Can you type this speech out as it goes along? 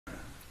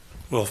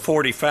Well,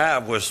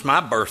 45 was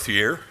my birth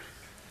year.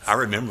 I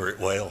remember it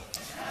well.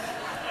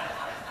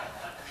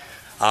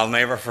 I'll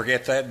never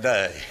forget that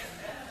day.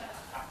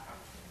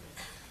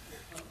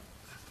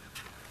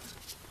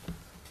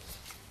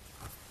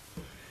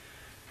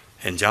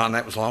 And John,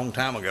 that was a long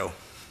time ago.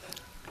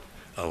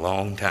 A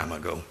long time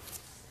ago.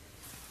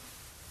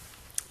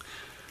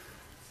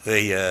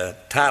 The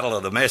title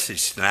of the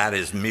message tonight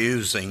is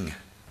Musing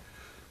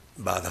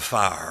by the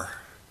Fire.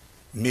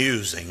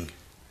 Musing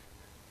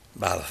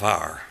by the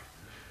Fire.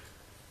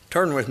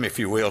 Turn with me, if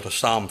you will, to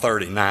Psalm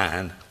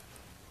 39.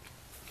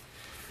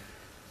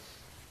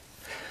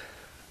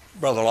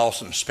 Brother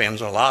Lawson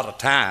spends a lot of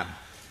time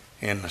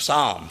in the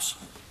Psalms.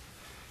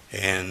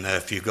 And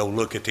if you go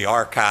look at the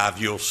archive,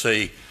 you'll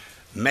see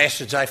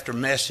message after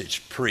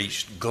message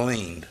preached,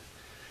 gleaned.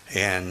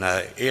 And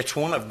it's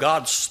one of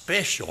God's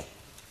special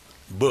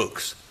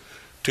books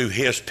to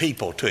his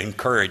people to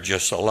encourage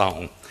us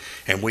along.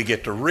 And we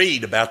get to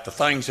read about the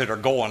things that are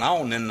going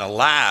on in the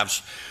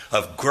lives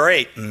of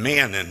great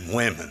men and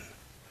women.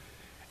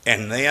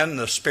 And then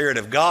the Spirit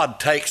of God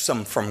takes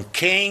them from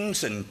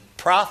kings and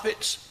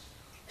prophets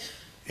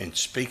and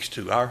speaks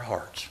to our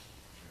hearts.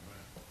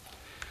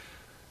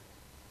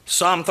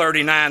 Psalm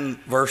 39,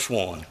 verse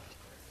 1.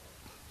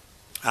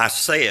 I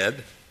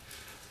said,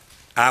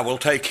 I will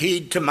take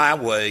heed to my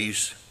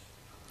ways,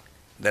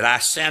 that I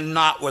sin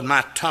not with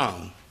my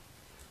tongue.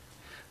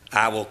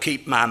 I will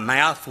keep my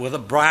mouth with a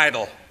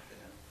bridle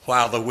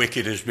while the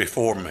wicked is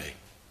before me.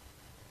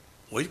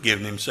 Well, he's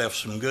given himself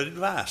some good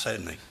advice,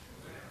 hasn't he?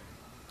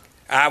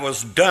 I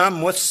was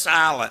dumb with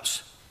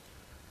silence.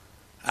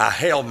 I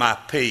held my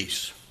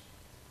peace,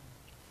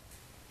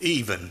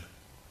 even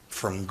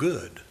from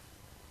good.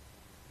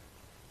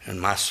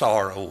 And my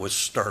sorrow was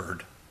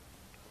stirred.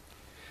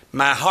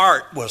 My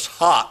heart was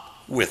hot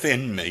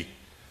within me.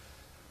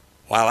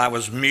 While I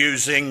was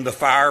musing, the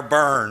fire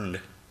burned.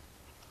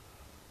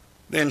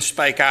 Then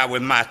spake I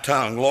with my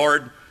tongue,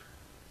 Lord,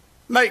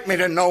 make me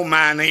to know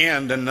mine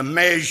end and the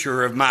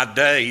measure of my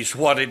days,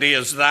 what it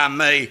is that I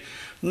may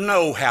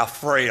know how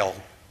frail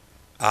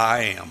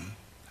I am.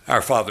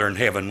 Our Father in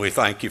heaven, we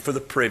thank you for the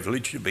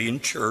privilege to be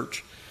in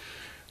church.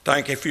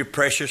 Thank you for your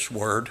precious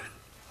word.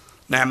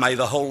 Now may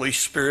the Holy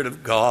Spirit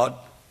of God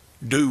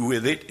do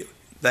with it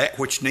that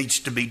which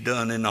needs to be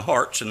done in the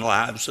hearts and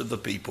lives of the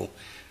people.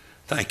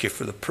 Thank you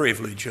for the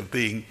privilege of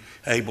being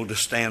able to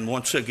stand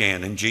once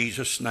again. In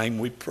Jesus' name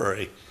we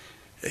pray.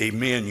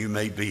 Amen. You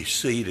may be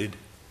seated.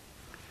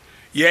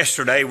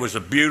 Yesterday was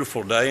a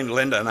beautiful day, and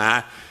Linda and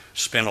I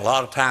spent a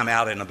lot of time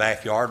out in the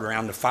backyard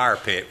around the fire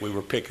pit. We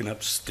were picking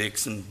up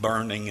sticks and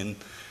burning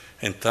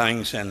and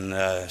things,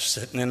 and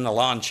sitting in the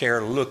lawn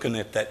chair looking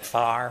at that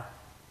fire.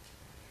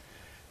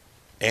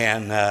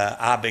 And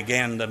I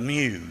began to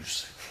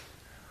muse.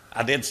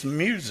 I did some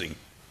musing.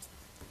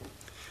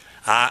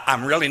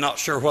 I'm really not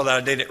sure whether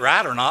I did it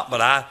right or not,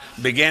 but I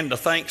began to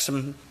think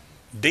some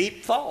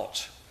deep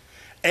thoughts.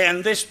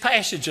 And this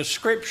passage of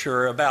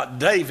Scripture about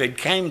David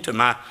came to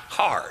my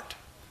heart.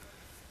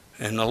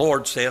 And the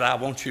Lord said, I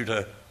want you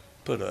to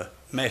put a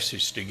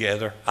message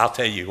together. I'll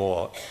tell you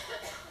what.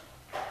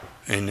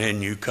 And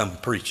then you come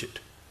preach it.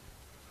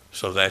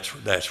 So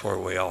that's where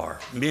we are.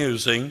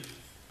 Musing.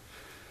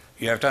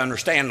 You have to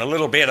understand a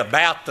little bit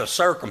about the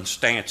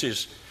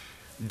circumstances.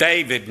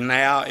 David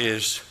now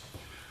is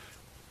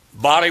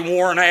body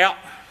worn out,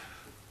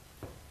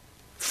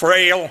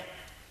 frail,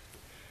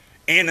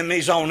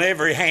 enemies on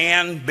every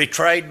hand,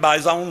 betrayed by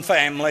his own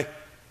family.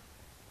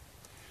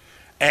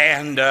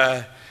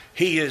 And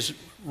he is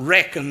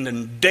reckoned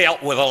and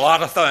dealt with a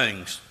lot of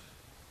things.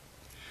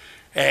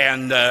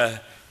 And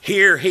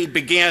here he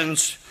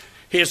begins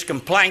his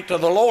complaint to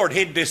the Lord.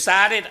 He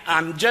decided,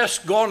 I'm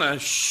just going to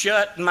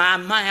shut my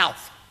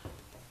mouth.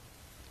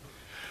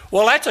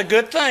 Well, that's a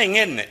good thing,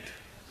 isn't it?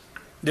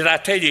 Did I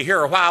tell you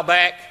here a while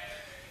back?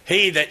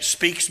 He that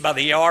speaks by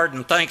the yard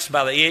and thinks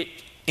by the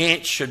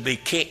inch should be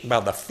kicked by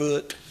the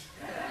foot.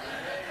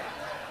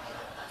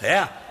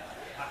 Yeah,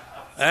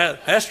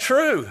 that's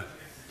true.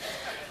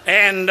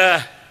 And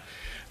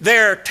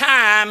there are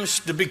times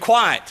to be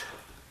quiet,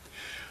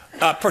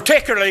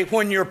 particularly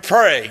when you're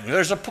praying.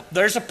 There's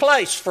a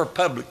place for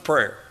public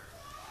prayer.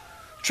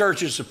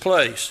 Church is a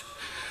place.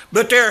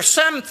 But there are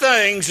some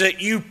things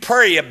that you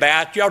pray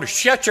about. You ought to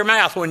shut your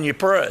mouth when you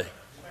pray.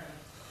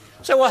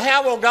 So, well,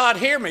 how will God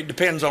hear me?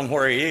 Depends on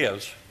where he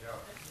is.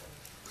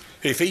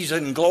 If he's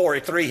in glory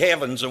 3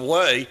 heavens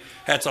away,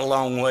 that's a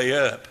long way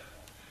up.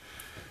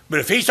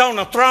 But if he's on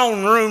the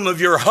throne room of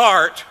your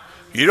heart,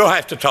 you don't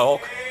have to talk.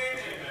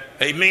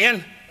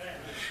 Amen?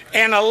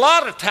 And a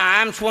lot of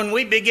times when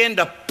we begin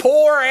to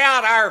pour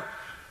out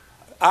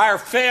our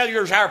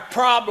failures, our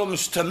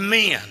problems to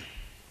men,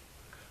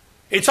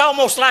 it's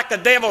almost like the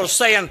devil is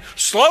saying,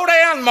 slow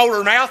down,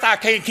 motor mouth, I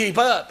can't keep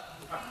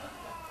up.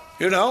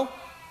 You know?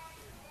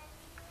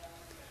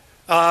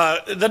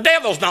 The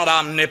devil's not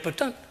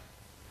omnipotent.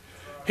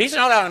 He's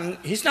not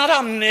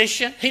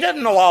omniscient. He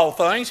doesn't know all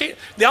things.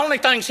 The only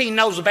things he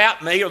knows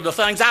about me are the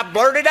things I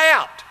blurted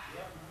out.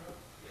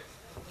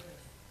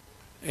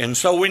 And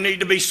so we need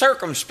to be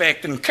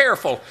circumspect and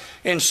careful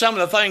in some of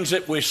the things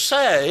that we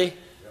say.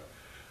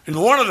 And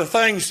one of the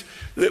things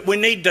that we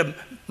need to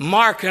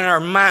mark in our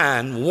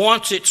mind,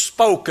 once it's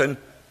spoken,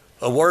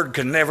 a word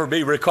can never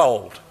be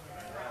recalled.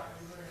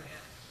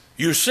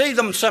 You see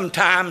them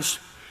sometimes,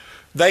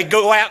 they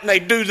go out and they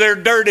do their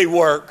dirty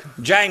work.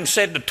 James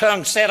said the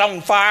tongue set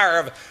on fire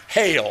of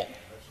hell.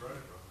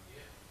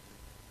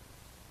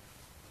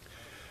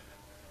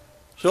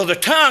 So the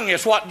tongue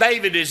is what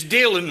David is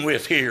dealing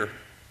with here.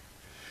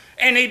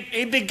 And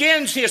he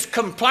begins his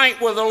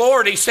complaint with the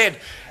Lord. He said,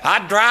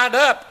 I dried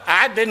up.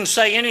 I didn't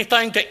say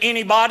anything to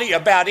anybody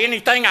about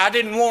anything. I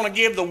didn't want to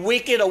give the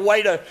wicked a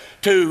way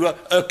to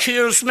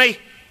accuse me.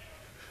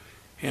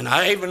 And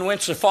I even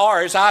went so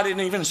far as I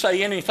didn't even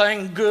say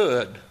anything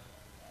good.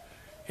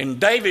 And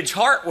David's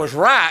heart was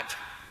right,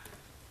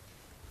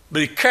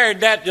 but he carried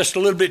that just a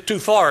little bit too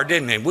far,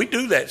 didn't he? We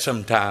do that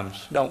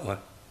sometimes, don't we?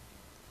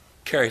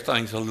 Carry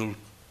things a little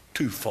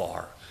too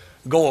far.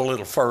 Go a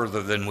little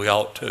further than we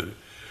ought to.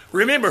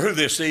 Remember who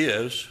this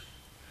is.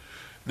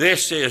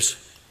 This is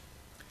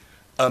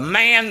a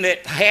man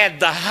that had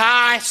the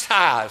highest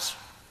highs,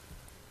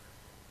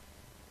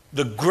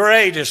 the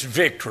greatest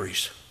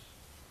victories,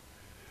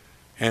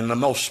 and the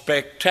most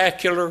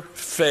spectacular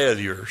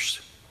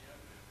failures.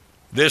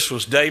 This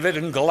was David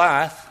and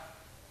Goliath.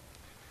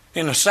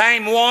 And the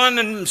same one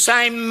and the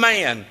same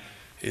man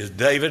is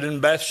David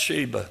and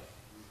Bathsheba.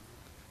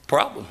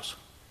 Problems.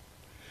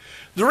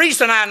 One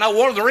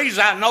of the reasons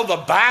I know the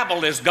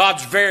Bible is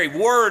God's very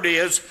word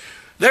is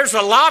there's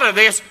a lot of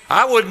this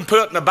I wouldn't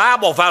put in the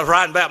Bible if I was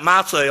writing about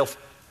myself.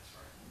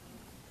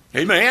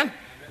 Amen?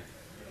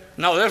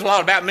 No, there's a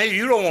lot about me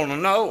you don't want to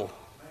know.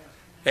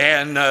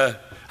 And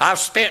I've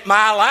spent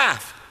my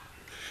life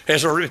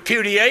as a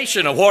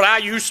repudiation of what I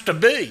used to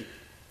be.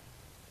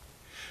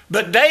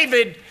 But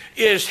David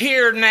is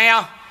here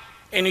now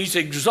and he's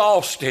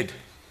exhausted.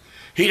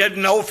 He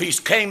doesn't know if he's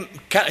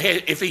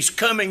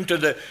coming to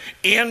the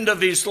end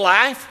of his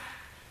life.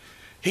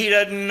 He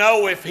doesn't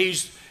know if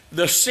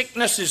the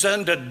sickness is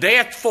unto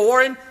death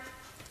for him.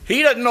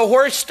 He doesn't know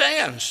where he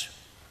stands.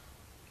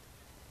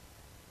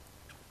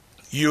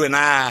 You and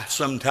I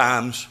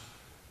sometimes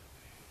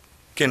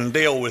can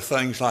deal with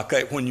things like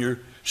that when you're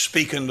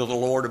speaking to the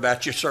Lord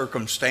about your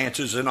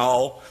circumstances and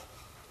all.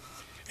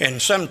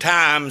 And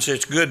sometimes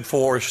it's good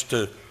for us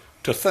to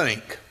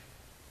think.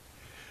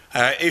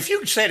 If you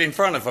can sit in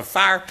front of a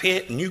fire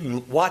pit and you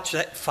can watch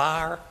that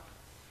fire,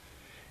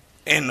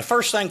 and the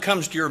first thing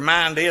comes to your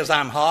mind is,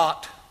 I'm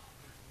hot,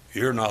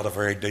 you're not a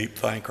very deep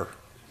thinker.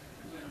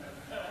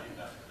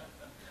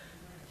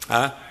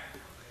 Huh?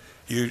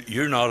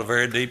 You're not a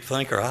very deep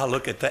thinker. I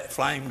look at that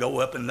flame go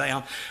up and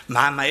down.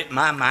 My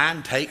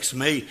mind takes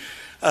me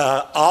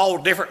all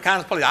different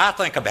kinds of places. I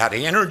think about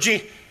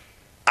energy.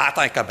 I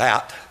think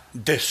about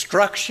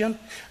destruction.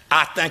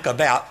 I think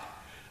about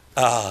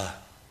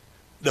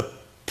the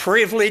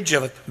privilege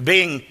of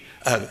being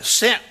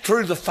sent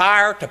through the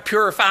fire to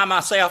purify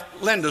myself.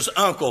 Linda's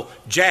uncle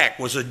Jack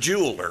was a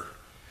jeweler,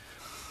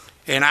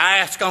 and I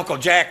asked Uncle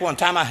Jack one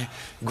time, a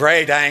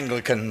great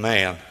Anglican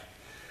man,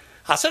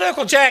 I said,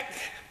 Uncle Jack,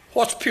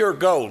 what's pure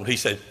gold? He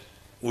said,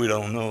 we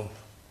don't know.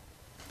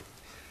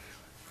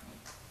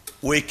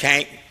 We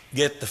can't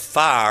get the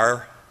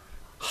fire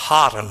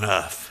hot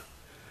enough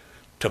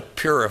to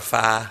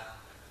purify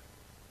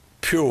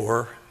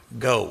pure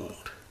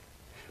gold.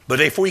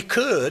 But if we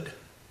could,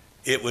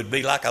 it would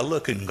be like a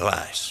looking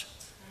glass.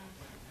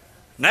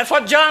 And that's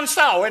what John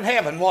saw in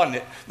heaven, wasn't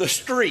it? The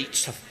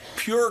streets of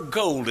pure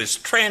gold, as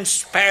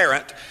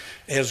transparent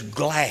as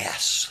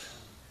glass.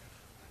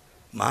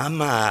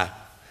 My.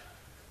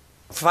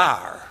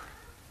 Fire.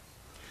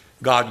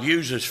 God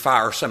uses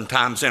fire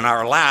sometimes in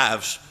our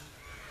lives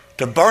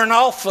to burn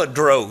off the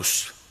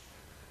dross.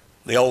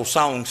 The old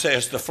song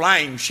says, the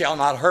flame shall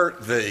not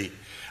hurt thee.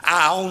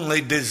 I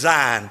only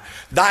design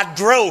thy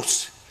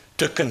dross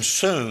to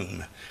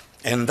consume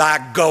and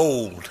thy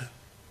gold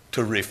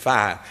to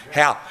refine.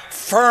 How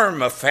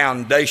firm a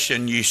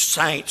foundation, ye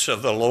saints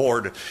of the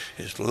Lord,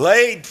 is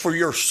laid for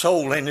your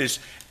soul in his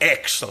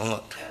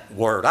excellent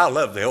word. I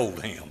love the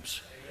old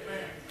hymns.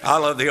 I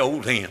love the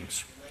old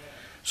hymns.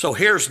 So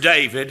here's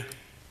David,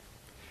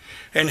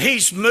 and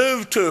he's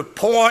moved to a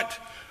point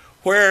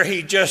where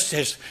he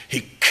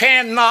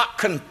cannot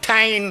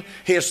contain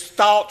his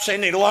thoughts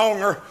any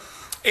longer,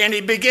 and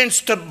he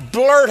begins to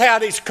blurt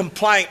out his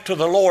complaint to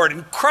the Lord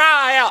and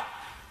cry out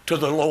to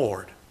the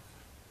Lord.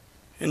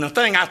 And the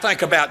thing I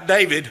think about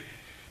David,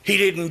 he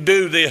didn't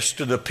do this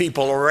to the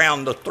people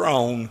around the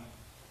throne.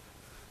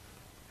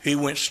 He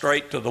went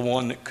straight to the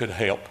one that could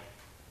help.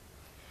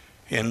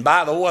 And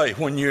by the way,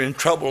 when you're in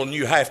trouble and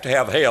you have to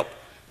have help,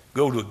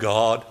 go to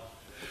God.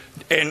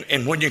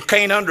 And when you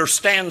can't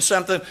understand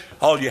something,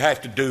 all you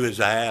have to do is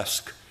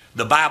ask.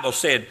 The Bible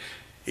said,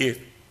 if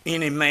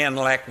any man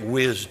lack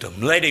wisdom,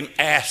 let him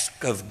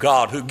ask of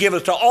God, who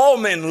giveth to all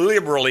men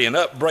liberally and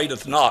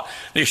upbraideth not,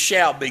 this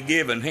shall be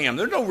given him.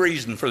 There's no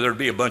reason for there to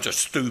be a bunch of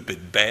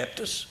stupid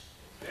Baptists.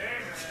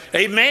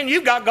 Amen.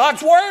 You've got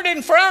God's Word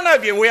in front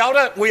of you. We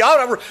ought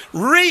to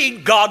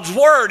read God's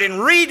Word.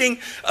 And reading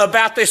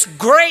about this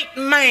great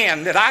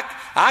man that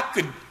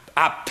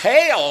I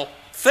pale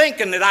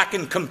thinking that I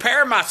can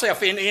compare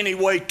myself in any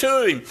way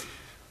to him.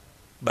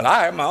 But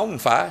I have my own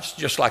fights,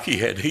 just like he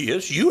had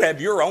his. You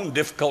have your own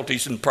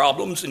difficulties and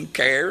problems and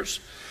cares.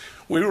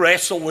 We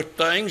wrestle with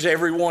things,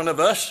 every one of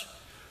us,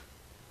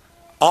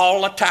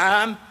 all the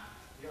time.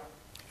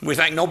 We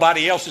think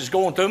nobody else is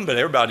going through them, but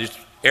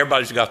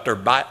everybody's got their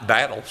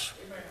battles.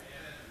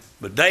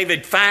 But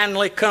David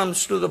finally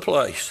comes to the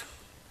place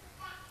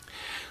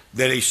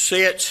that he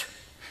sits.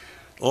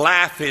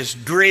 Life has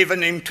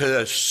driven him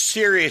to a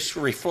serious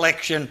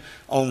reflection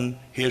on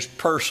his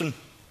person.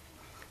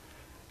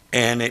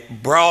 And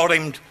it brought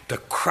him to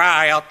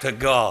cry out to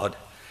God.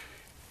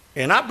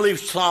 And I believe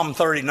Psalm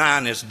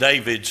 39 is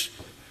David's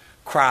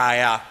cry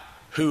out,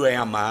 who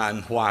am I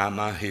and why am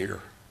I here?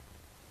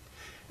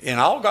 And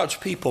all God's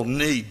people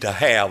need to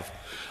have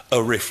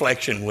a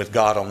reflection with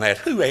God on that.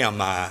 Who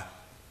am I?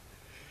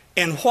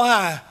 And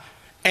why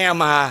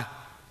am I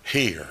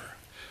here?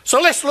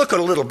 So let's look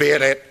a little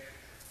bit at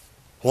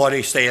what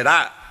he said.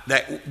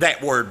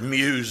 That word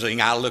musing,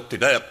 I looked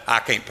it up. I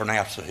can't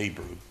pronounce the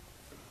Hebrew.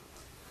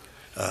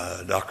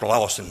 Dr.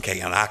 Lawson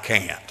can. I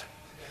can't.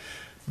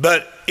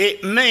 But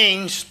it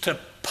means to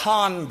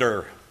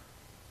ponder,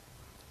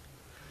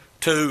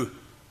 to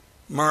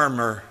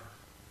murmur.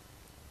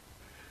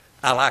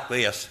 I like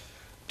this,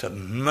 to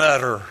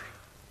mutter,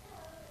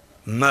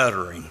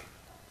 muttering.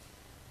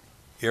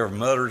 You ever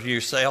mutter to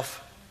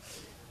yourself?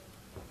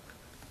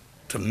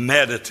 To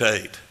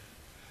meditate.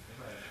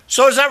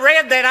 So as I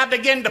read that, I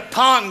began to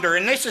ponder,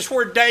 and this is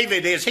where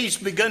David is. He's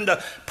begun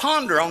to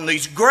ponder on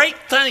these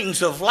great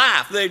things of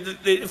life,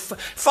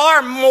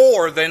 far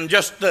more than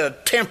just the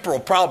temporal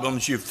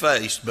problems you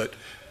face, but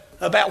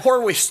about where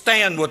we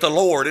stand with the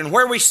Lord and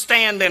where we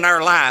stand in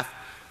our life.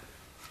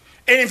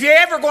 And if you're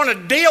ever going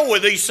to deal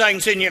with these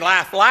things in your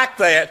life like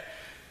that,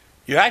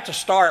 you have to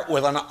start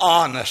with an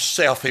honest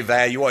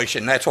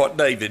self-evaluation. That's what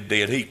David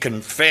did. He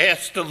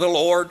confessed to the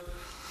Lord.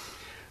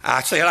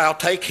 I said, I'll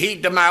take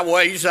heed to my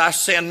ways. I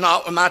sin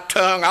not with my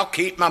tongue. I'll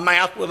keep my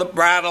mouth with a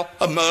bridle,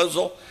 a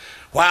muzzle,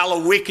 while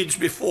the wicked's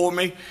before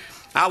me.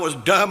 I was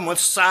dumb with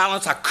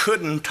silence. I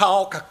couldn't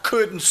talk. I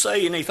couldn't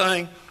say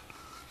anything.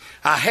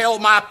 I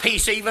held my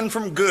peace even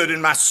from good,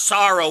 and my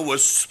sorrow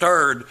was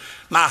stirred.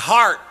 My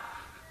heart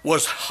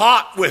was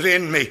hot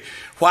within me.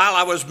 While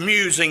I was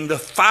musing, the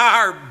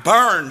fire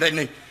burned,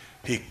 and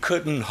he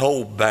couldn't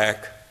hold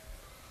back.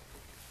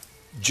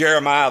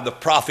 Jeremiah the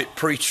prophet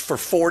preached for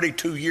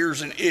 42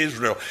 years in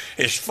Israel.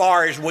 As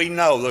far as we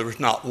know, there was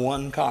not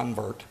one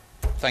convert.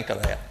 Think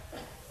of that.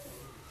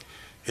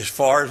 As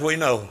far as we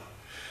know.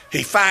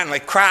 He finally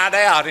cried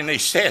out and he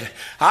said,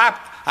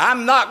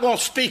 I'm not going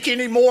to speak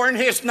anymore in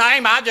his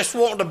name. I just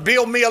want to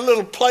build me a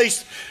little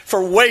place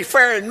for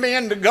wayfaring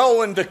men to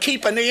go and to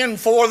keep an inn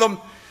for them.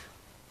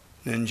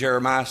 And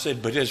Jeremiah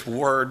said, but his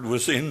word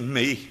was in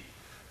me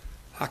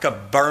like a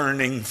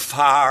burning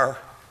fire,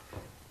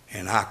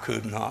 and I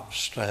could not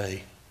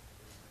stay.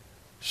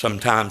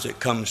 Sometimes it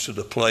comes to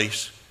the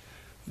place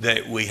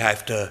that we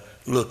have to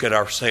look at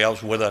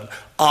ourselves with an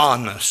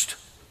honest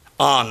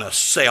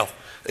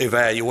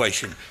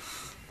self-evaluation.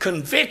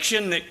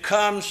 Conviction that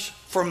comes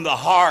from the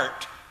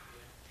heart.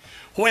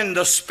 When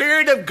the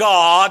Spirit of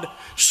God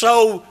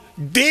so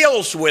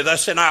deals with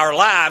us in our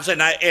lives,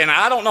 and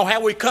I don't know how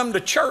we come to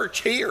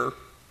church here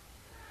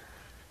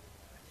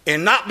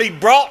and not be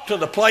brought to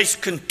the place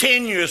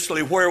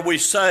continuously where we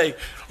say,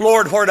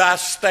 Lord, where do I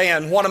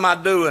stand? What am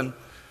I doing?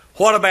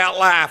 What about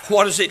life?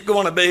 What is it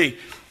going to be?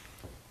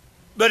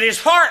 But his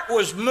heart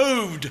was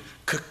moved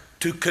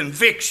to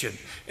conviction.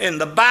 And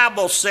the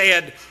Bible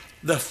said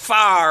the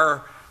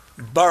fire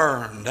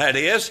burned. That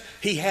is,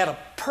 he had a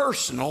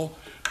personal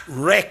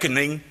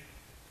reckoning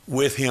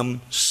with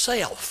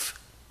himself.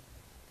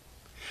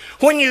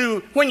 When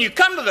you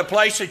come to the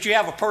place that you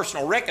have a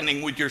personal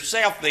reckoning with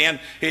yourself, then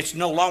it's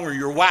no longer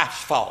your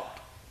wife's fault.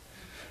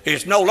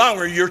 It's no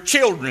longer your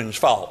children's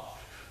fault.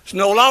 It's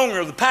no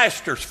longer the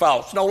pastor's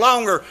fault. It's no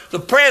longer the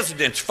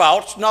president's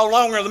fault. It's no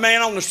longer the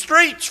man on the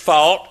street's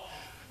fault.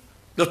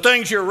 The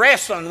things you're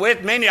wrestling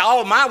with,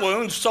 all of my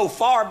wounds so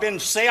far have been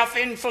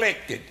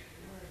self-inflicted.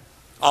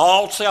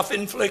 All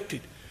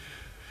self-inflicted.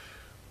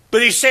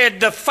 But he said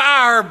the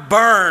fire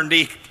burned.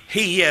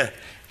 He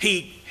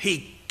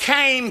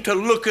came to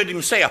look at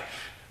himself.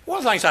 One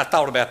of the things I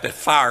thought about that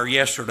fire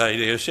yesterday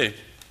is that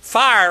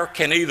fire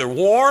can either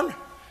warm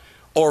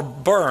or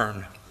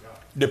burn,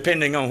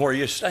 depending on where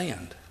you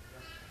stand.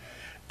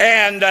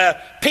 And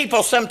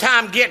people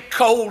sometimes get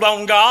cold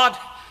on God,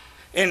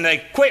 and they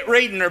quit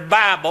reading their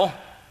Bible,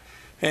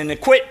 and they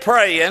quit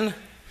praying,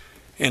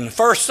 and the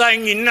first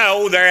thing you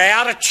know, they're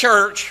out of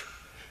church.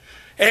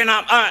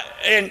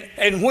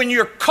 And when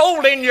you're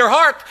cold in your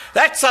heart,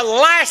 that's the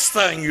last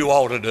thing you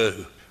ought to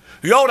do.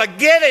 You ought to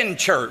get in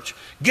church,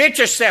 get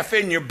yourself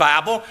in your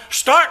Bible,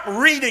 start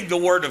reading the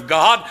Word of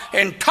God,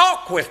 and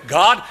talk with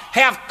God,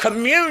 have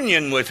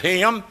communion with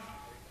Him.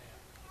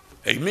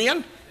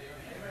 Amen?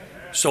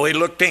 So he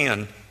looked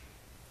in.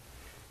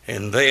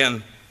 And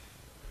then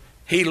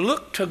he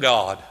looked to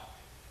God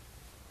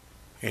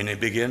and he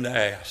began to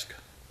ask.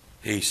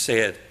 He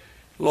said,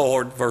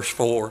 Lord, verse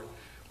 4,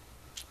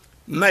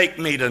 make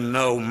me to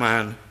know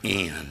mine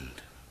end.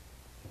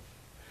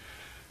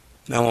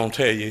 Now I want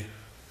to tell you,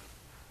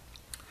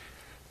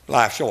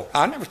 life's short.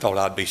 I never thought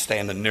I'd be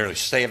standing nearly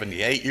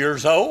 78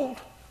 years old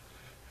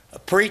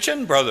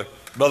preaching. Brother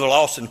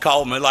Lawson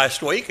called me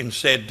last week and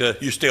said,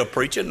 you still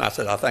preaching? And I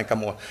said, I think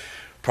I'm going to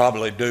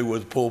probably do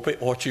with the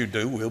pulpit what you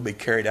do. We'll be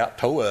carried out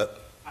toe up.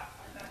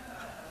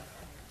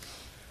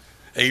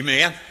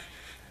 Amen.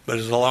 But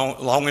as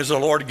long as the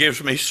Lord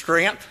gives me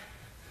strength,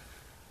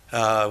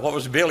 what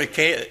was Billy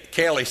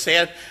Kelly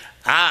said,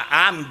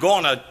 I'm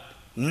going to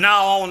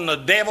gnaw on the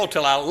devil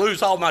till I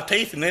lose all my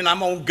teeth, and then I'm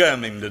going to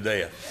gum him to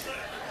death.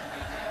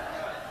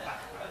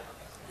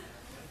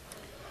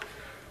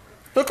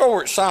 Look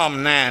over at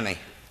Psalm 90.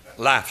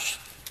 Life's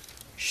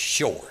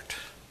short.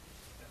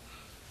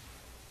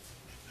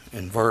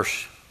 In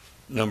verse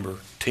number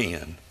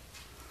 10.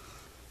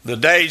 The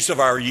days of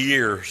our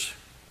years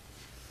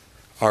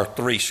are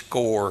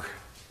 60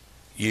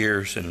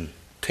 years and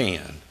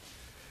 10.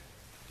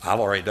 I've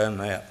already done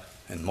that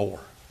and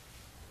more.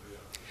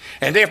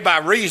 And if by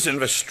reason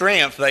of his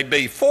strength they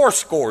be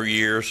 80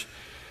 years,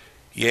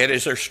 yet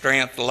is their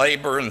strength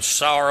labor and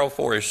sorrow,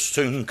 for is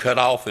soon cut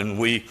off, and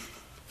we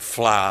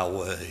fly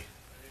away.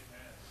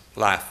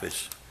 Life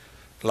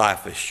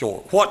is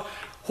short.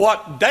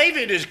 What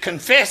David is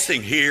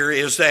confessing here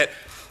is that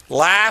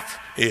life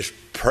is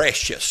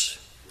precious.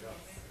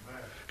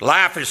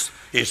 Life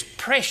is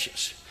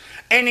precious.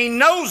 And he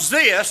knows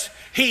this.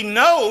 He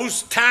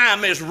knows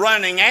time is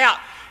running out.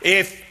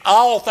 If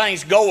all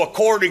things go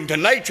according to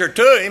nature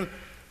to him,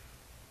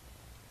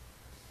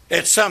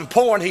 at some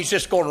point he's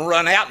just going to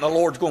run out and the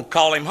Lord's going to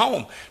call him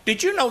home.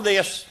 Did you know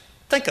this?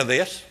 Think of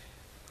this.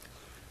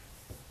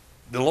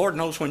 The Lord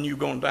knows when you're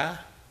going to die.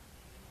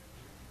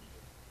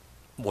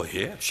 Well,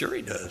 yeah, sure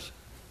he does.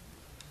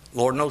 The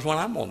Lord knows when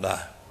I'm going to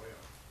die.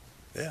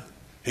 Yeah,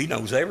 he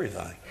knows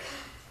everything.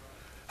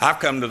 I've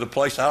come to the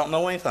place I don't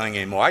know anything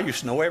anymore. I used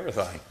to know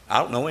everything. I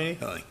don't know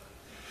anything.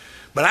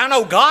 But I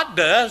know God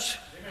does.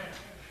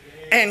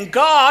 And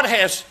God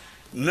has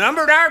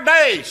numbered our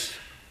days.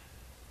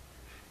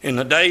 And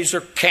the days are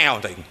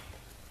counting.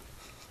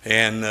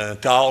 And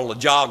to all the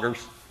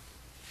joggers,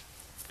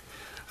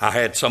 I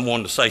had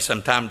someone to say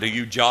sometime, do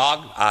you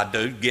jog? I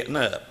do, getting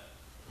up.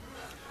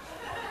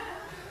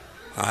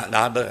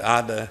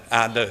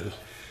 I do.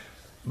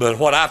 But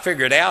what I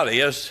figured out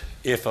is,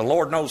 if the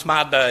Lord knows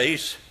my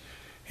days,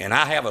 and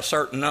I have a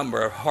certain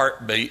number of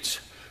heartbeats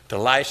to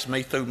last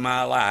me through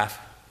my life,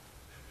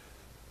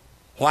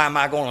 why am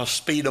I going to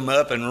speed them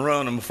up and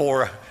run them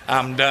before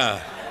I'm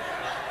done?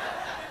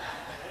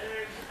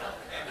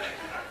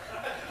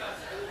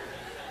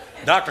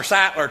 Dr.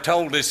 Seitler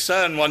told his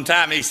son one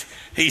time,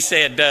 he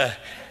said,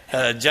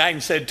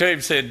 James said to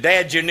him, said,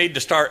 Dad, you need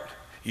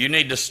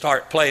to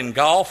start playing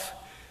golf.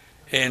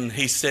 And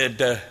he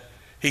said,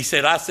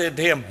 I said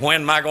to him,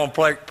 when am I going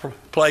to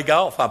play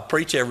golf? I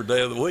preach every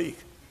day of the week.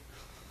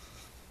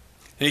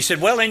 And he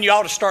said, well, then you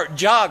ought to start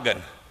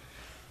jogging.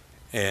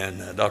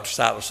 And Dr.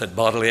 Seitler said,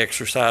 bodily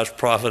exercise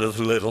profiteth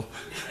little.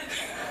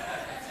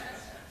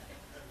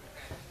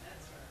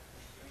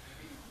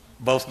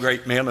 Both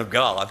great men of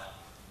God.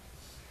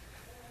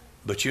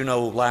 But you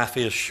know, life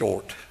is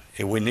short,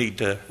 and we need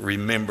to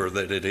remember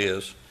that it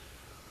is.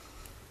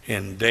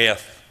 And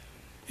death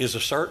is a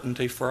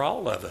certainty for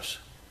all of us.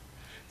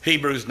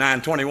 Hebrews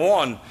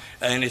 9:21,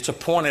 and it's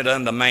appointed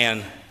unto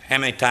man how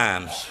many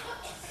times?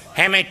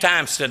 How many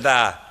times to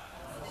die?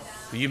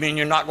 You mean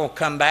you're not going to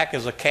come back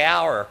as a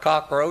cow or a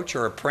cockroach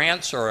or a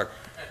prince or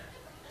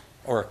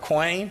a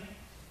queen?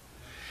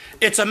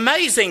 It's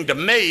amazing to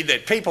me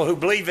that people who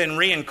believe in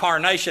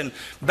reincarnation,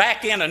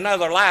 back in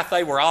another life,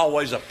 they were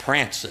always a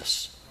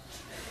princess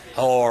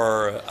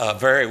or a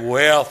very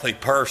wealthy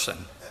person.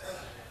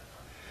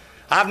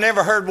 I've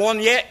never heard one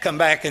yet come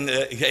back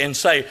and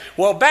say,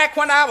 well, back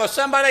when I was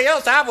somebody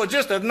else, I was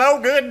just a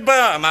no-good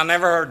bum. I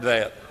never heard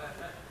that.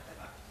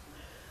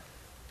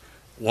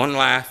 One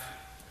life,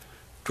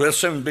 'twill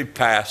soon be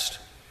past,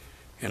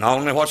 and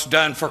only what's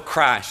done for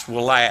Christ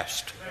will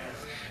last.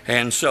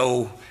 And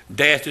so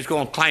death is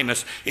going to claim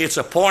us. It's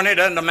appointed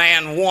unto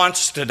man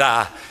once to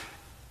die.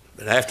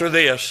 But after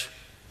this,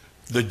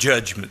 the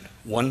judgment,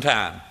 one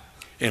time.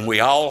 And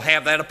we all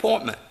have that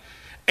appointment.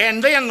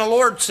 And then the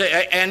Lord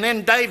said, and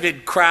then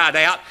David cried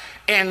out,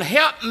 and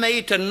help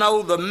me to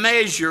know the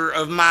measure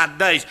of my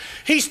days.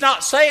 He's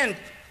not saying,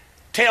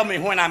 tell me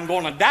when I'm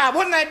going to die.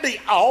 Wouldn't that be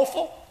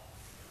awful?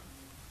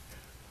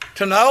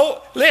 To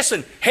know,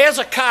 listen,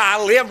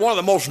 Hezekiah lived one of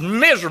the most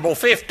miserable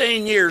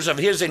 15 years of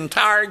his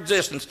entire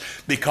existence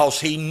because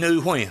he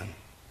knew when.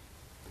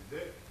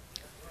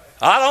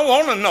 I don't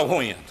want to know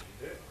when.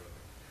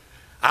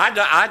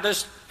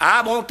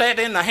 I want that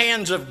in the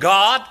hands of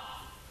God.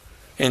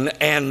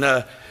 And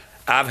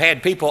I've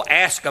had people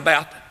ask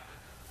about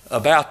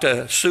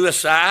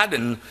suicide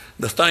and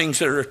the things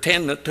that are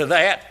attendant to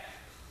that.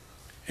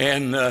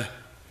 And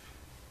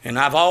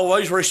I've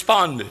always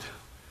responded.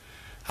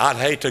 I'd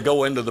hate to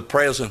go into the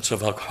presence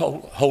of a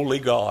holy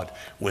God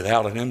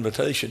without an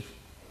invitation.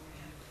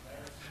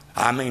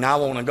 I mean, I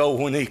want to go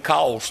when he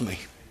calls me.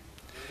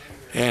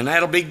 And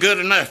that'll be good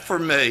enough for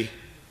me.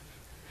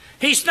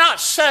 He's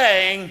not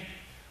saying,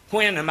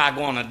 when am I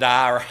going to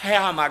die or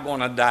how am I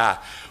going to die?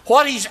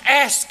 What he's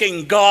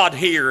asking God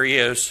here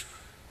is,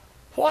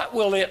 what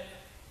will it,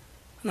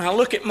 now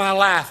look at my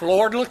life,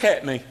 Lord, look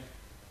at me.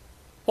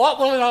 What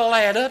will it all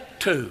add up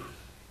to?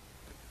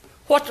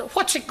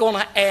 What's it going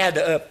to add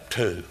up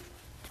to?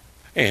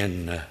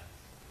 And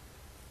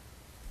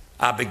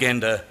I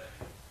began to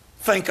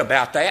think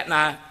about that, and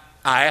I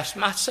asked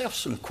myself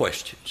some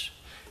questions.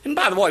 And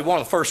by the way, one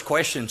of the first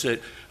questions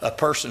that a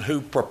person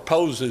who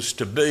proposes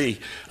to be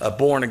a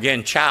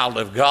born-again child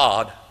of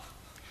God,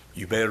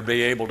 you better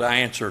be able to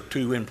answer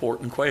two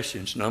important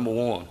questions. Number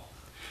one,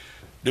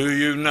 do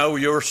you know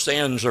your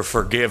sins are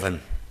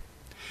forgiven?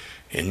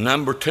 And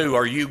number two,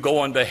 are you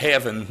going to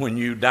heaven when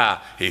you die?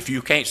 If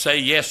you can't say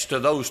yes to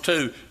those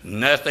two,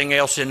 nothing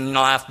else in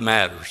life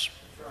matters.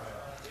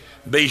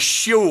 Be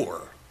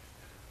sure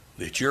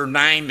that your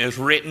name is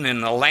written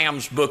in the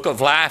Lamb's Book of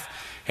Life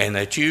and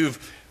that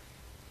you've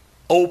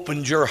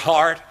opened your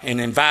heart and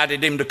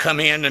invited him to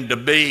come in and to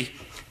be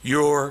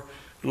your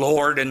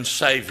Lord and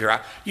Savior.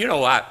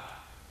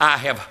 I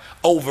have,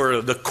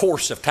 over the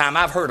course of time,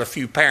 I've heard a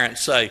few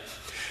parents say,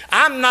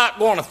 I'm not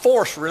going to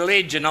force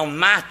religion on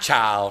my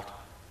child.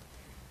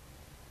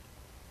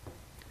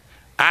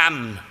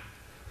 I'm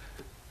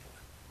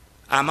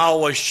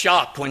always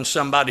shocked when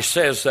somebody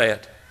says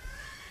that.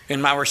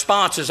 And my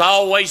response has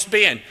always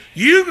been,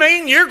 you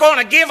mean you're going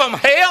to give them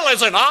hell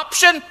as an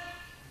option?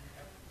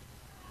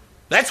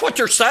 That's what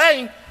you're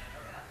saying.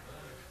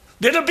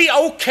 That it'll be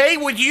okay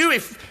with you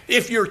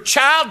if your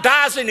child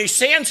dies in his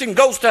sins and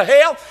goes to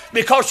hell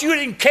because you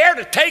didn't care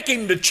to take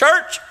him to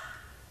church?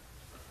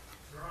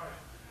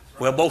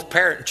 Well, both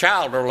parent and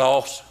child are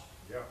lost.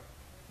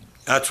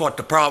 That's what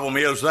the problem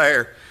is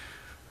there.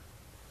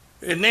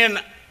 And then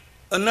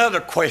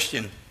another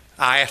question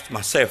I asked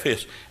myself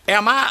is,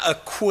 am I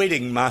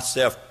acquitting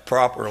myself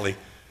properly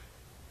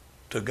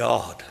to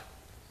God?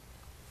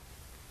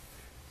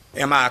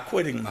 Am I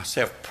acquitting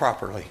myself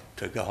properly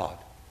to God?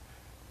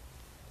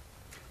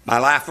 My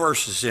life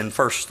verse is in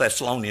 1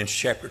 Thessalonians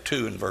chapter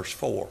 2 and verse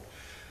 4.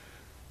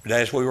 But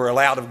as we were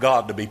allowed of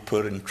God to be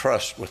put in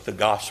trust with the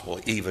gospel,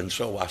 even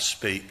so I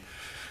speak.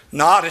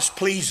 Not as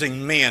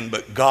pleasing men,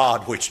 but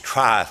God which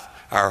trieth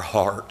our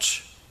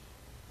hearts.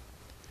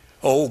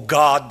 Oh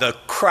God, the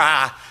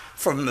cry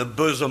from the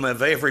bosom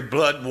of every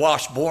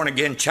blood-washed,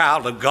 born-again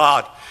child of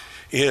God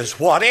is,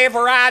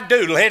 whatever I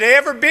do, let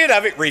every bit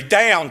of it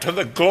redound to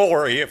the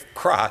glory of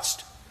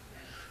Christ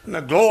and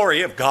the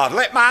glory of God.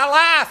 Let my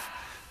life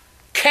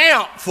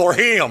count for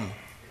him.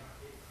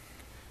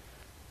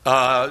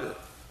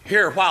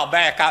 Here a while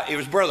back, it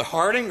was Brother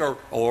Harding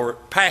or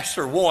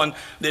Pastor One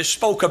that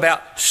spoke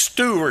about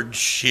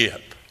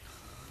stewardship.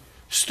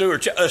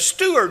 A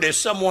steward is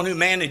someone who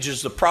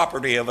manages the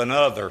property of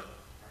another.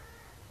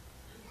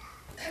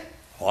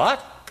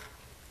 What?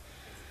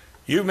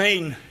 You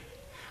mean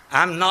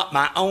I'm not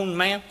my own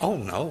man? Oh,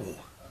 no.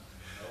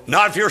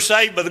 Not if you're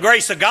saved by the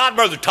grace of God,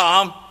 Brother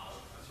Tom.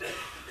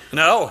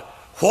 No.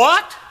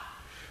 What?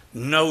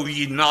 Know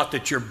ye not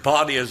that your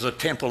body is a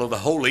temple of the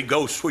Holy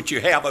Ghost which you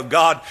have of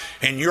God,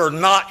 and you're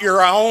not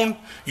your own?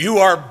 You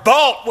are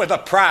bought with a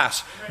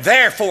price.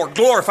 Therefore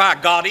glorify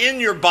God in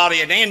your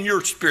body and in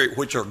your spirit,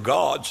 which are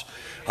God's.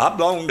 I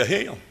belong to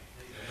him.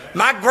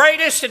 My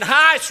greatest and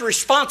highest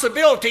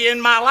responsibility in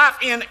my life,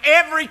 in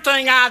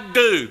everything I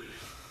do,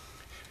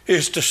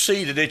 is to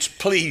see that it's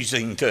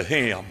pleasing to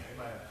him.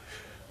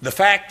 The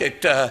fact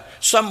that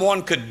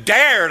someone could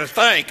dare to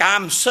think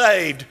I'm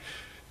saved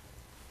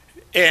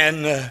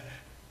and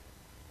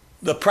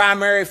the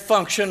primary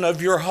function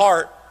of your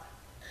heart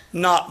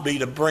not be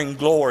to bring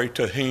glory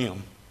to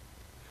him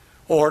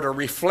or to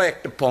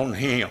reflect upon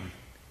him.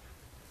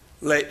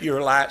 Let your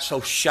light so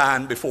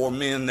shine before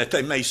men that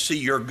they may see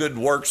your good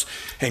works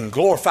and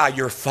glorify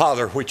your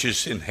Father which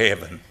is in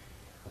heaven.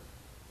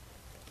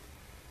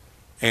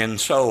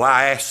 And so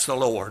I ask the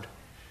Lord,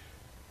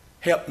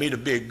 help me to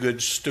be a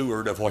good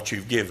steward of what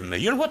you've given me.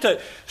 You know what the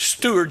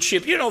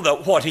stewardship,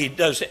 what he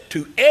does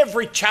to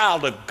every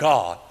child of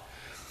God.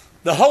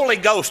 The Holy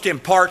Ghost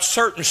imparts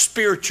certain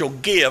spiritual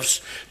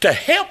gifts to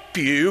help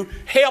you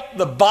help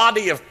the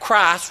body of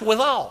Christ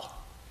withal.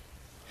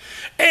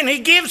 And he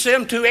gives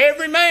them to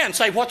every man.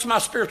 Say, what's my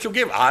spiritual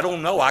gift? I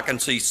don't know. I can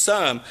see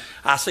some.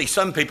 I see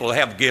some people that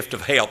have a gift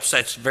of helps.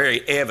 That's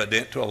very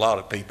evident to a lot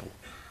of people.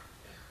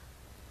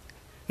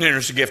 Then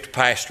there's the gift of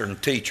pastor and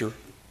teacher.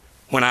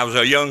 When I was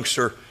a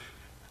youngster,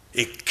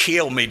 it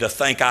killed me to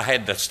think I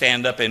had to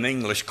stand up in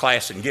English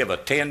class and give a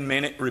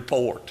 10-minute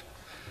report.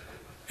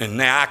 And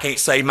now I can't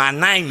say my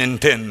name in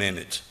 10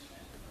 minutes.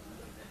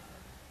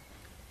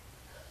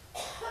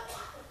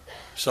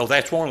 So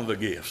that's one of the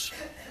gifts.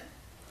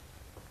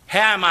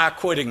 How am I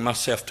acquitting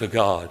myself to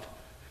God?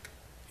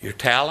 Your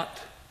talent.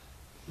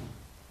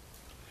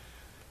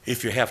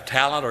 If you have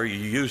talent, are you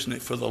using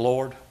it for the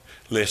Lord?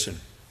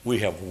 Listen, We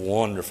have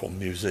wonderful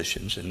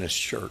musicians in this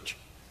church.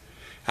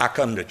 I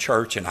come to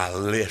church and I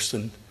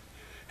listen,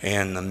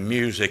 and the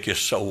music is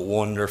so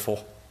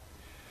wonderful.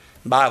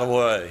 By the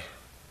way,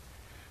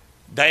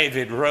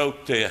 David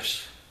wrote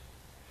this,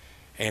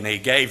 and he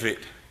gave it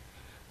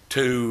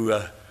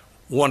to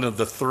one of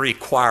the 3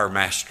 choir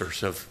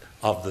masters of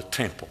the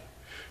temple.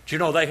 Do you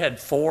know they had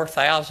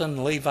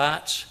 4,000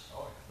 Levites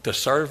to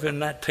serve in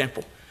that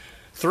temple?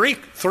 Three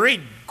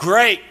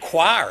great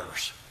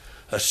choirs,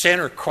 a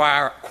center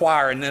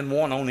choir and then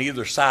one on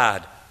either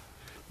side.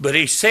 But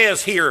he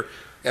says here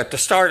at the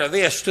start of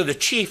this, to the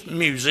chief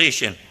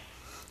musician,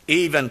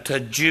 even to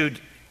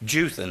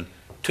Jeduthun,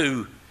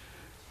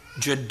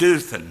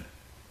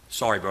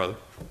 sorry brother,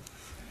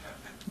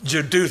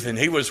 Jeduthun,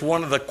 he was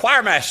one of the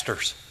choir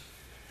masters.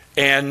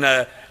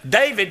 And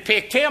David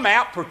picked him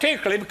out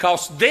particularly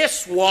because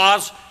this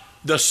was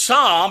the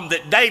psalm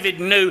that David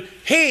knew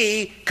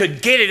he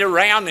could get it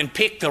around and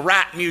pick the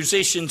right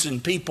musicians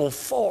and people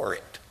for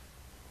it.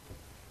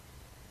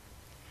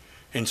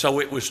 And so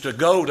it was to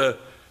go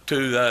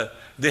to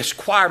this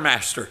choir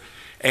master,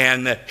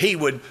 and he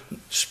would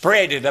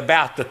spread it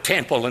about the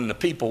temple and the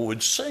people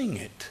would sing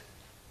it.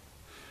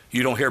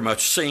 You don't hear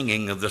much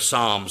singing of the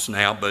Psalms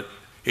now, but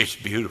it's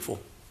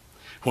beautiful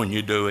when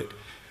you do it.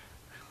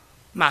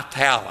 My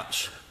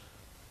talents.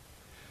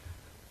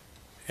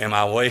 Am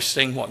I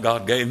wasting what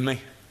God gave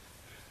me?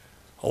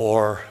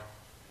 Or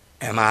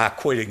am I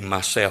acquitting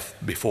myself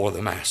before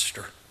the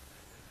Master?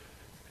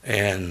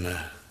 And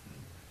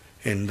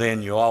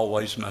then you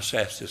always must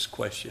ask this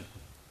question.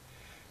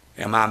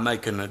 Am I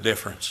making a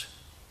difference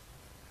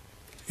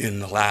in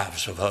the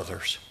lives of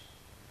others?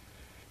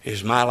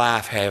 Is my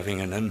life having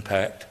an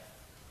impact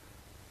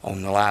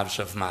on the lives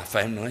of my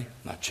family,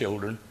 my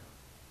children?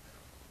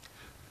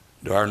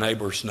 Do our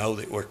neighbors know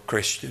that we're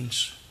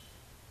Christians?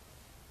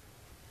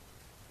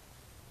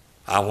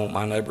 I want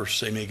my neighbors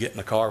to see me get in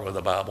the car with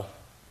a Bible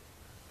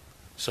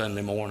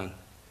Sunday morning.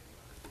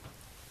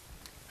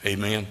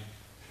 Amen.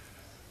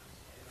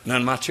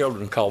 None of my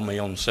children call me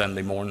on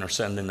Sunday morning or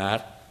Sunday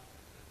night.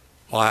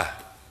 Why?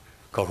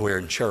 Because we're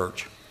in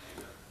church.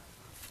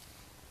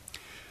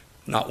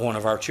 Not one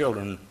of our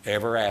children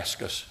ever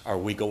asked us, are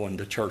we going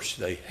to church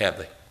today? Have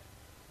they?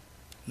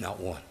 Not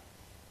one.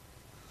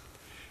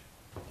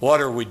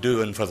 What are we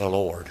doing for the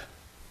Lord?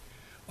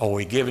 Are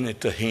we giving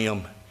it to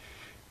Him?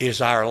 Is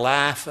our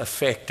life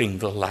affecting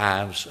the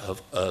lives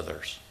of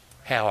others?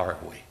 How are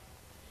we?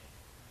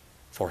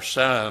 For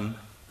some,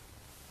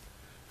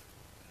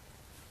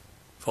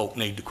 folk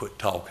need to quit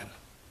talking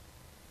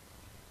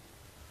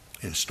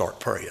and start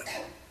praying.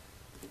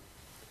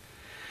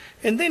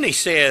 And then he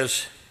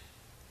says,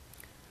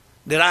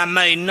 that I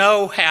may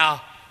know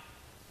how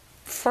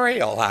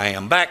frail I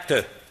am. Back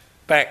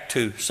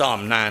to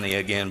Psalm 90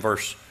 again,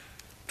 verse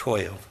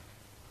 12.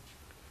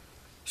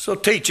 So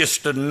teach us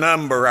to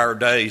number our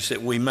days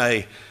that we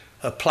may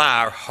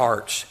apply our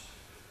hearts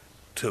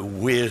to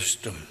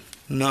wisdom.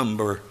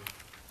 Number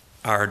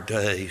our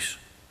days.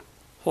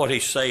 What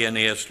he's saying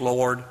is,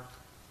 Lord,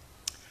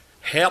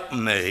 help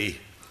me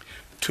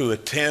to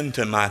attend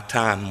to my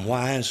time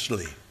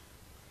wisely.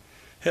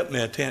 Help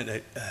me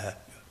attend.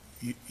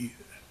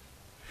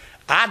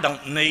 I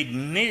don't need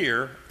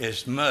near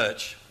as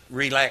much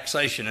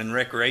relaxation and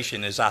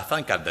recreation as I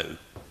think I do.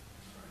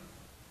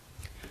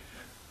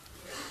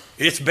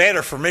 It's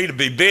better for me to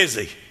be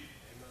busy.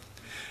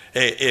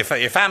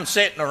 If I'm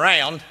sitting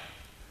around,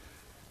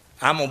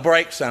 I'm going to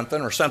break something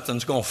or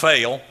something's going to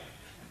fail.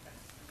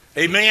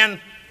 Amen?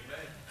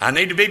 I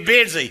need to be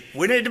busy.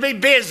 We need to be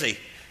busy.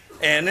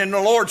 And in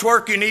the Lord's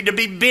work, you need to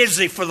be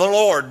busy for the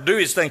Lord. Do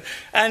His thing.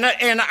 And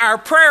our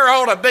prayer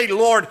ought to be,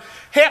 Lord,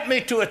 help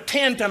me to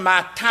attend to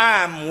my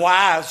time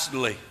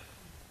wisely.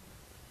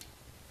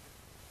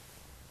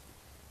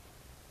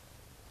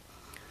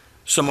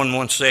 Someone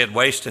once said,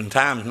 wasting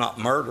time is not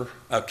murder.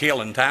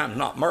 Killing time is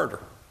not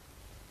murder.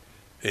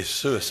 It's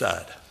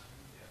suicide.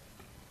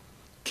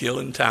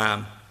 Killing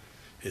time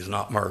is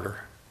not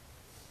murder.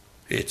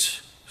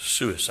 It's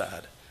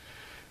suicide.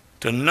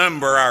 To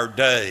number our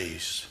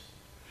days.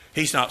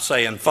 He's not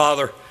saying,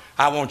 Father,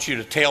 I want you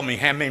to tell me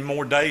how many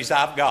more days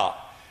I've got.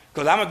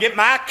 Because I'm going to get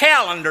my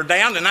calendar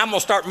down and I'm going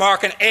to start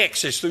marking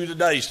X's through the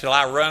days till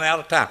I run out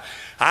of time.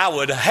 I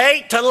would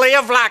hate to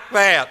live like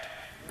that.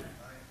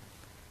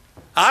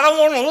 I don't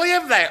want to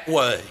live that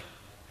way.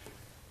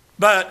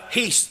 But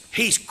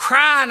he's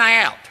crying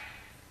out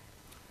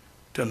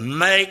to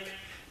make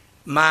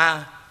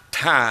my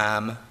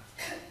time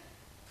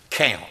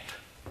count.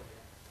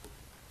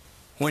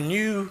 When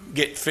you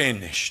get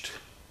finished,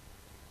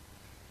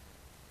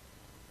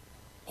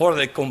 what are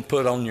they going to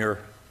put on your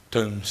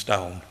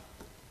tombstone?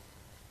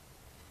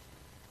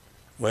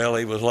 Well,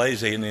 he was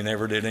lazy and he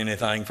never did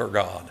anything for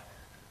God.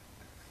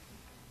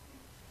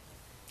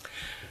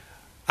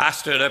 I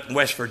stood up in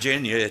West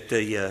Virginia at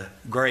the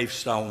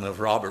gravestone of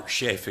Robert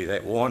Sheffey,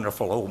 that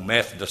wonderful old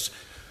Methodist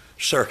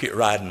circuit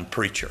riding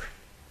preacher.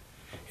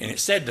 And it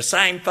said the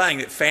same thing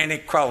that Fanny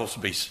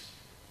Crosby's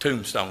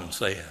tombstone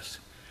says.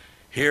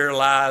 Here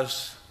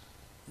lies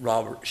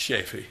Robert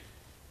Sheffey.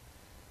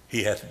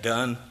 He hath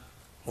done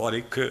what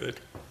he could.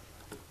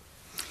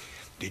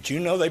 Did you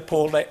know they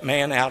pulled that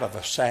man out of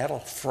a saddle,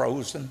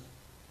 frozen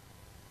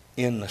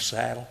in the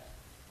saddle,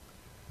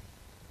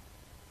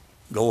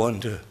 going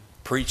to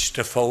preach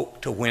to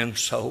folk, to win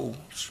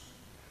souls,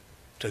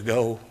 to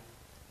go?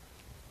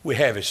 We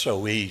have it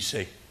so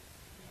easy.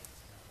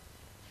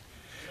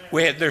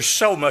 There's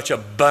so much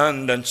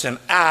abundance and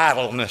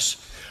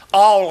idleness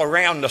all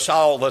around us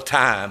all the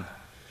time.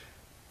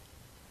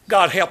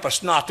 God help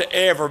us not to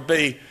ever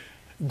be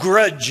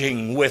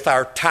grudging with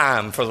our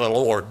time for the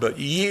Lord, but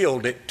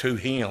yield it to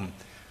Him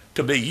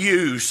to be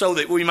used so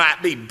that we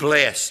might be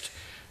blessed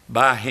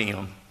by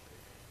Him.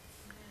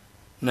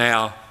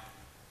 Now,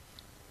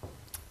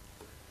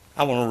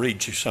 I want to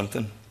read you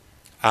something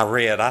I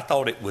read. I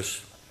thought it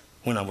was,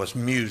 when I was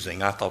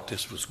musing, I thought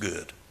this was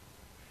good.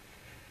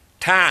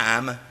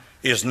 Time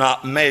is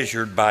not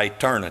measured by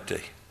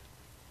eternity.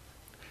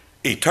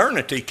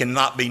 Eternity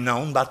cannot be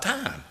known by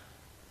time.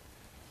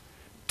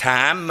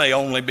 Time may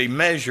only be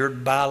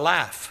measured by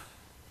life.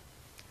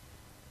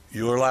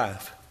 Your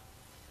life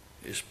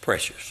is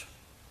precious.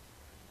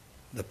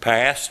 The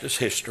past is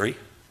history.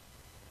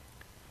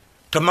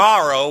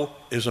 Tomorrow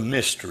is a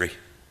mystery.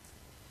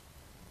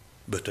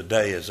 But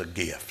today is a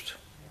gift.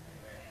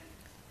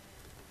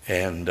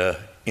 And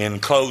in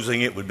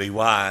closing, it would be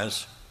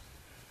wise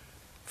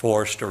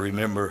for us to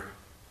remember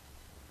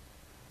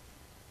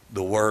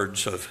the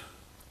words of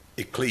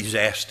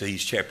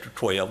Ecclesiastes chapter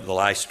 12, the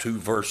last two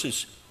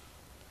verses.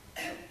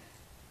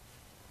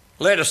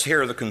 Let us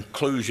hear the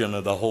conclusion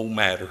of the whole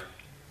matter.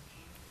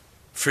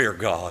 Fear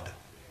God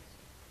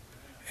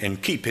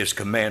and keep His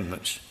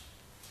commandments,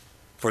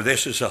 for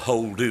this is the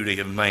whole duty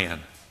of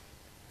man.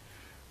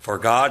 For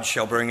God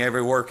shall bring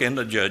every work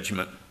into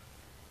judgment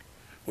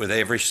with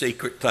every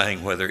secret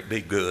thing, whether it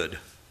be good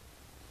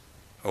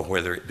or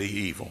whether it be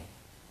evil.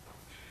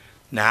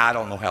 Now, I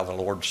don't know how the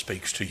Lord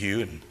speaks to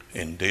you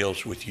and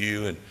deals with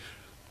you and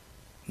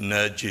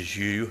nudges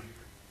you.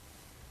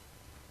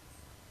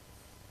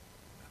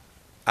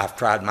 I've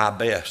tried my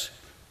best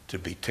to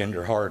be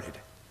tender-hearted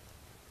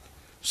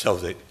so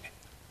that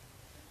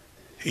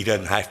He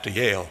doesn't have to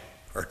yell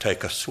or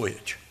take a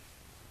switch.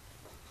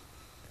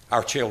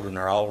 Our children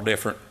are all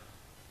different.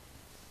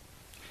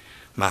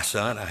 My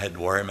son, I had to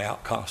wear him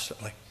out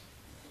constantly.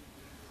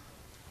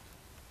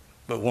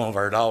 But one of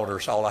our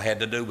daughters, all I had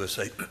to do was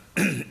say,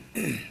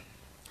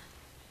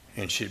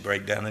 and she'd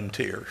break down in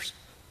tears.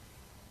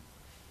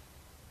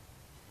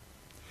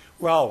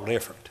 We're all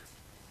different,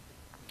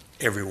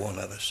 every one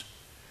of us.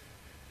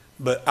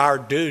 But our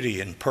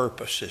duty and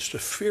purpose is to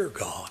fear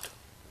God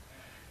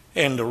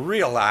and to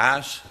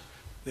realize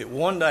that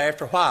one day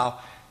after a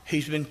while,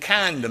 He's been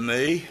kind to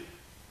me.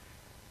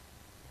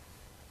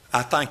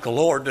 I thank the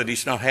Lord that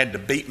He's not had to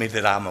beat me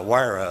that I'm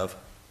aware of.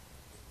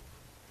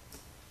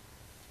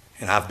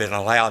 And I've been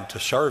allowed to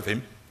serve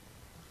Him.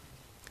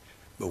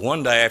 But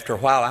one day after a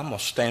while, I'm going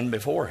to stand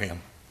before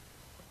Him.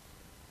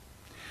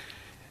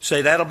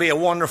 See, that'll be a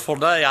wonderful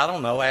day. I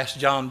don't know. Ask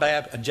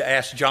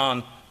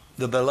John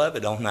the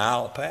Beloved on the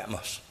Isle of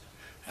Patmos.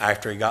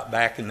 After he got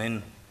back and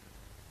then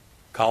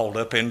called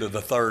up into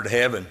the third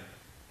heaven,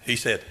 he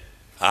said,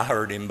 I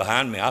heard Him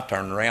behind me. I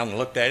turned around and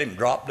looked at Him and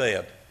dropped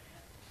dead.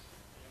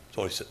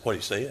 That's what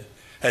he said.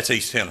 That's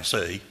East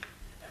Tennessee.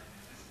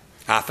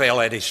 I fell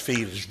at His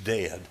feet as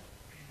dead.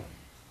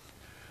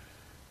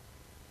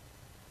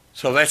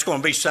 So that's going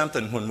to be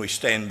something when we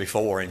stand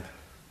before Him.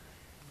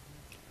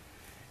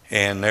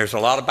 And there's a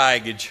lot of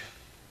baggage.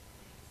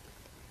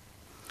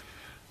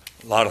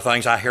 A lot of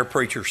things I hear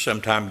preachers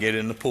sometimes get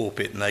in the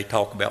pulpit and they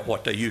talk about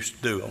what they used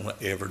to do.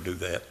 Don't ever do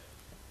that.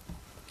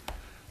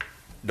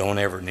 Don't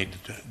ever need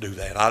to do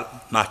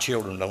that. My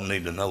children don't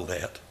need to know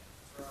that.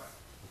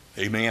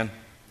 Amen.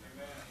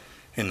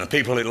 And the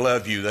people that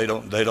love you, they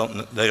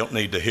don't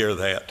need to hear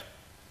that.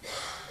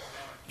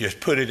 Just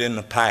put it in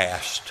the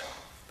past.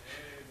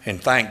 And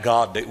thank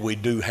God that we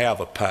do have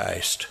a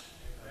past.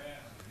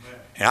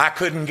 And I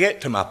couldn't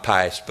get to my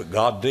past, but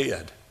God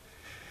did.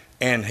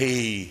 And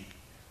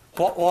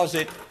what was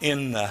it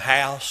in the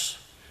house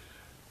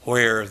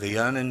where the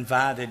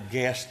uninvited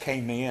guest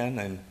came in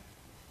and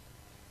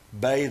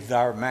bathed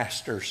our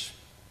master's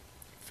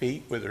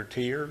feet with her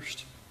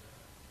tears?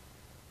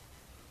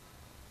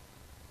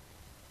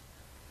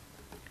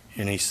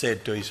 And he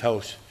said to his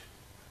host,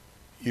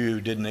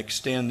 you didn't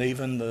extend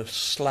even the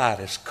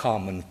slightest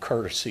common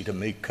courtesy to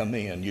me. Come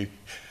in.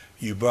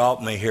 You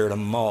brought me here to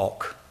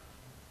mock.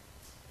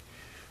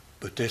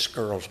 But this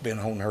girl's been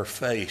on her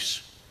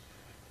face,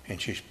 and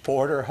she's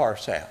poured her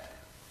heart out.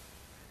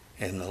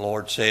 And the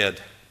Lord said,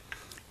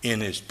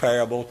 in His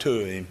parable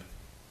to him,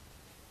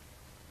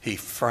 He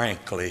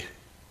frankly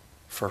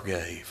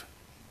forgave.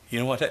 You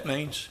know what that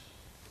means?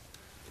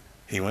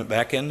 He went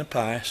back in the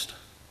past,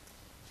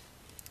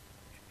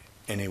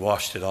 and He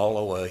washed it all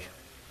away.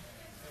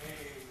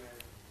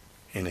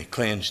 And He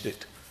cleansed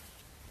it.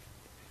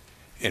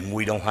 And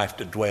we don't have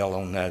to dwell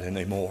on that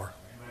anymore.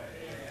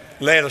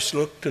 Let us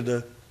look to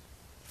the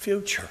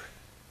future.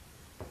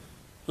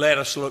 Let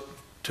us look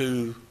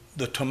to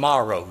the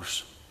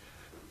tomorrows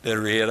that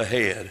are yet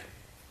ahead.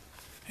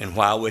 And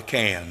while we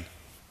can,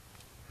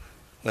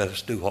 let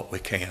us do what we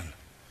can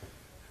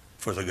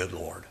for the good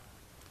Lord.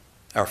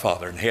 Our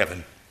Father in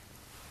heaven,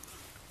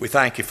 we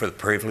thank you for the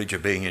privilege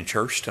of being in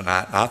church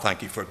tonight. I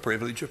thank you for the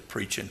privilege of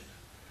preaching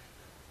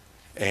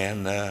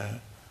and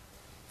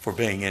for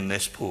being in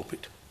this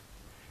pulpit.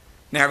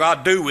 Now,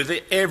 God, do with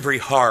it every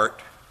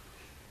heart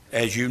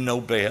as you know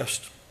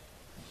best.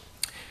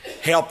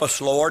 Help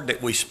us, Lord,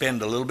 that we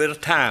spend a little bit of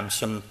time.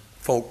 Some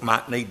folk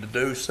might need to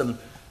do some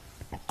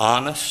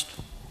honest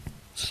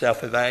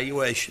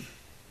self-evaluation.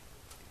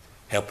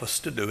 Help us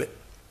to do it.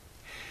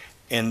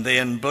 And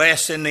then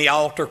bless in the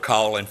altar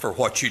calling for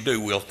what you do.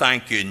 We'll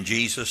thank you in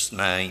Jesus'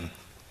 name.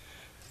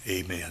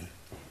 Amen.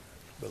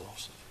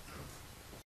 Lawson.